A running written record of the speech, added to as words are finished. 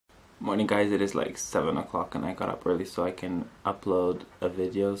Morning guys, it is like 7 o'clock and I got up early so I can upload a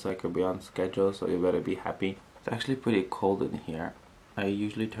video so I could be on schedule, so you better be happy. It's actually pretty cold in here. I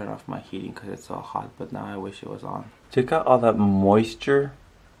usually turn off my heating because it's so hot, but now I wish it was on. Check out all that moisture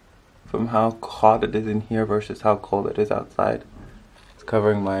from how hot it is in here versus how cold it is outside. It's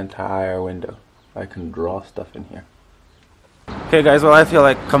covering my entire window. I can draw stuff in here. Okay guys, well I feel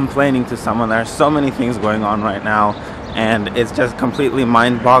like complaining to someone. There's so many things going on right now and it's just completely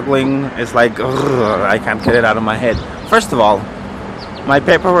mind-boggling. It's like, ugh, I can't get it out of my head. First of all, my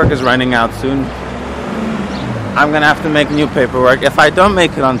paperwork is running out soon. I'm gonna have to make new paperwork. If I don't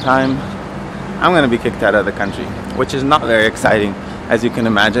make it on time, I'm gonna be kicked out of the country, which is not very exciting, as you can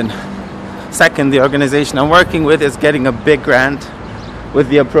imagine. Second, the organization I'm working with is getting a big grant with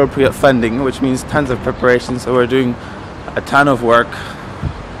the appropriate funding, which means tons of preparation, so we're doing a ton of work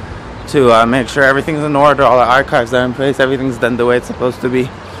to make sure everything's in order, all our archives are in place, everything's done the way it's supposed to be.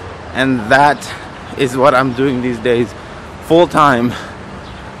 And that is what I'm doing these days, full time.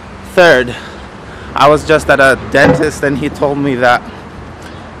 Third, I was just at a dentist and he told me that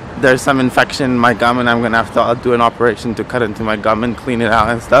there's some infection in my gum and I'm gonna have to do an operation to cut into my gum and clean it out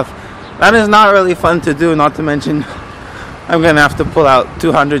and stuff. That is not really fun to do, not to mention I'm gonna have to pull out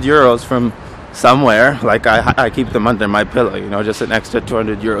 200 euros from somewhere. Like I keep them under my pillow, you know, just an extra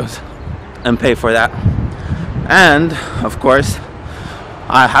 200 euros and pay for that. And of course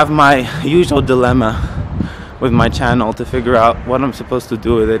I have my usual dilemma with my channel to figure out what I'm supposed to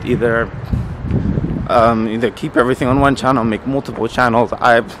do with it. Either keep everything on one channel, make multiple channels.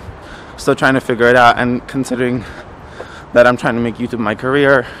 I'm still trying to figure it out, and considering that I'm trying to make YouTube my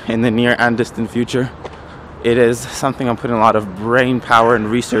career in the near and distant future, it is something I'm putting a lot of brain power and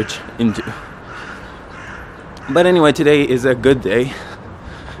research into. But anyway, today is a good day.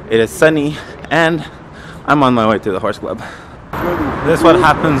 It is sunny and I'm on my way to the horse club. This is what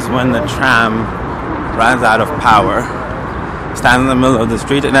happens when the tram runs out of power. Stands in the middle of the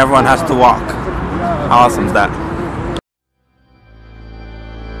street and everyone has to walk. How awesome is that?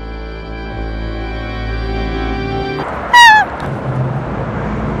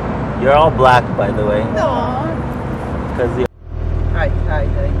 You're all black, by the way. No. Because you're...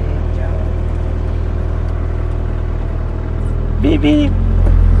 Beep beep.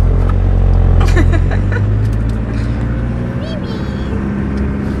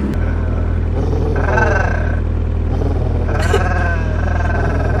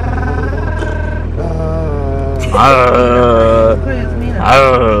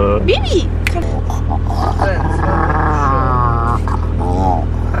 Bibi!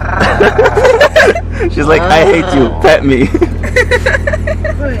 She's like, I hate you, pet me.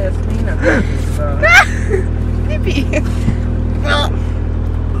 Bibi!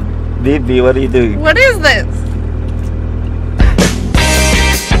 Bibi, what are you doing? What is this?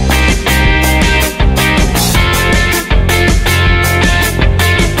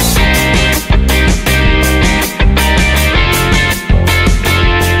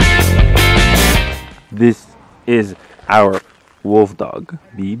 This is our wolf dog.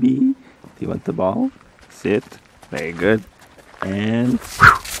 Bibi, do you want the ball? Sit. Very good. And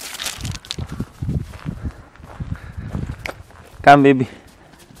come, baby.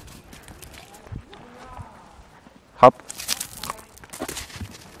 Hop.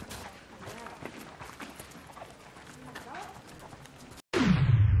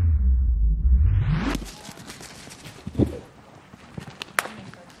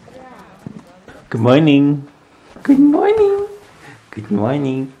 Good morning. Good morning. Good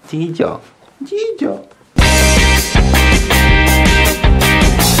morning. Jijo. Jijo.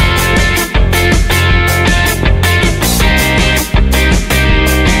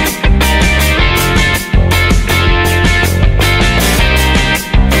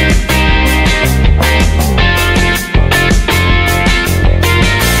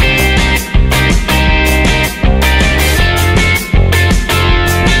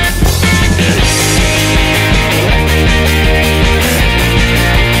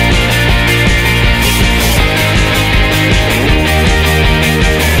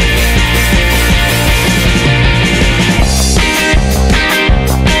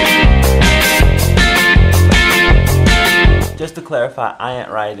 Just to clarify, I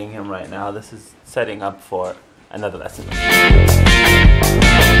ain't riding him right now. This is setting up for another lesson.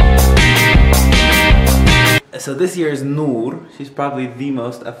 So this year is Noor. She's probably the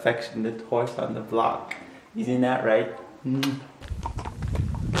most affectionate horse on the block. Isn't that right?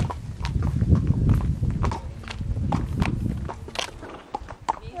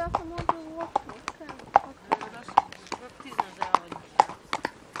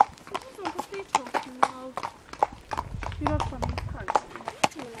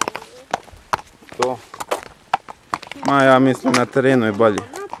 To. Ma, ja mislim na terenu je bolje.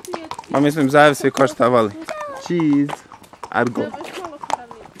 Ma mislim zavisi ko šta voli. Cheese. Argo.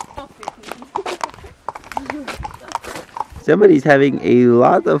 Somebody's having a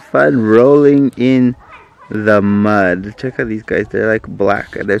lot of fun rolling in the mud. Check out these guys. They're like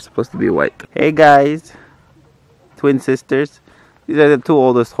black and they're supposed to be white. Hey guys. Twin sisters. These are the two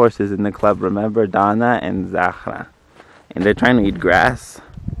oldest horses in the club. Remember? Dana and Zahra. And they're trying to eat grass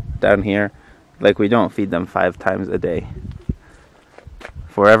down here. Like we don't feed them 5 times a day.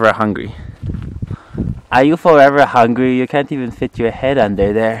 Forever hungry. Are you forever hungry? You can't even fit your head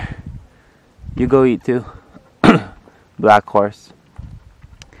under there. You go eat too. Black horse.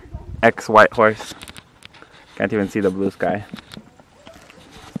 Ex-white horse. Can't even see the blue sky.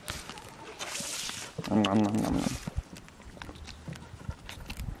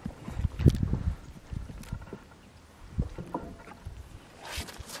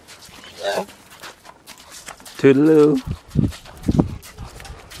 Toodaloo.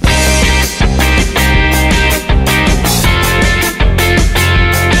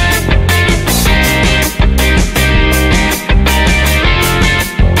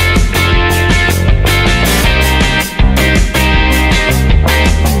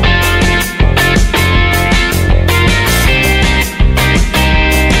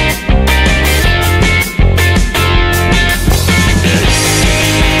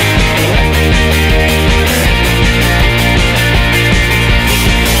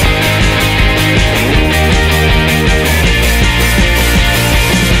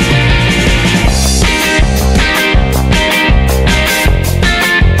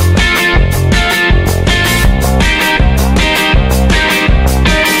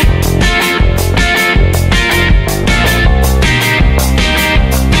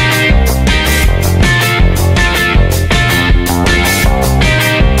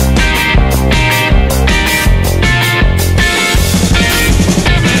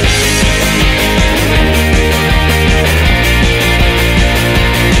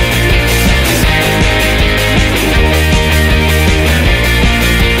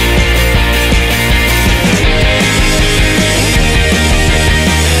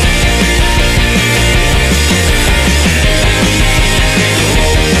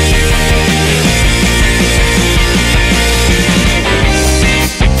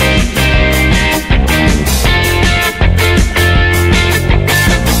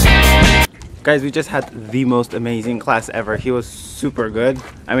 Guys, we just had the most amazing class ever. He was super good.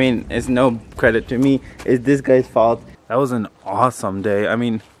 I mean, it's no credit to me. It's this guy's fault. That was an awesome day. I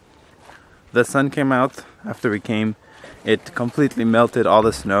mean, the sun came out after we came. It completely melted all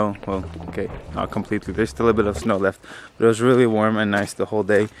the snow. Well, okay, not completely. There's still a bit of snow left. But it was really warm and nice the whole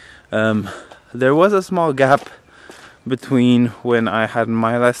day. There was a small gap between when I had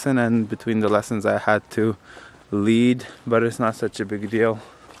my lesson and between the lessons I had to lead. But it's not such a big deal.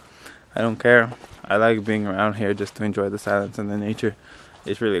 I don't care. I like being around here just to enjoy the silence and the nature.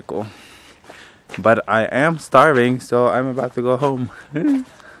 It's really cool. But I am starving, so I'm about to go home.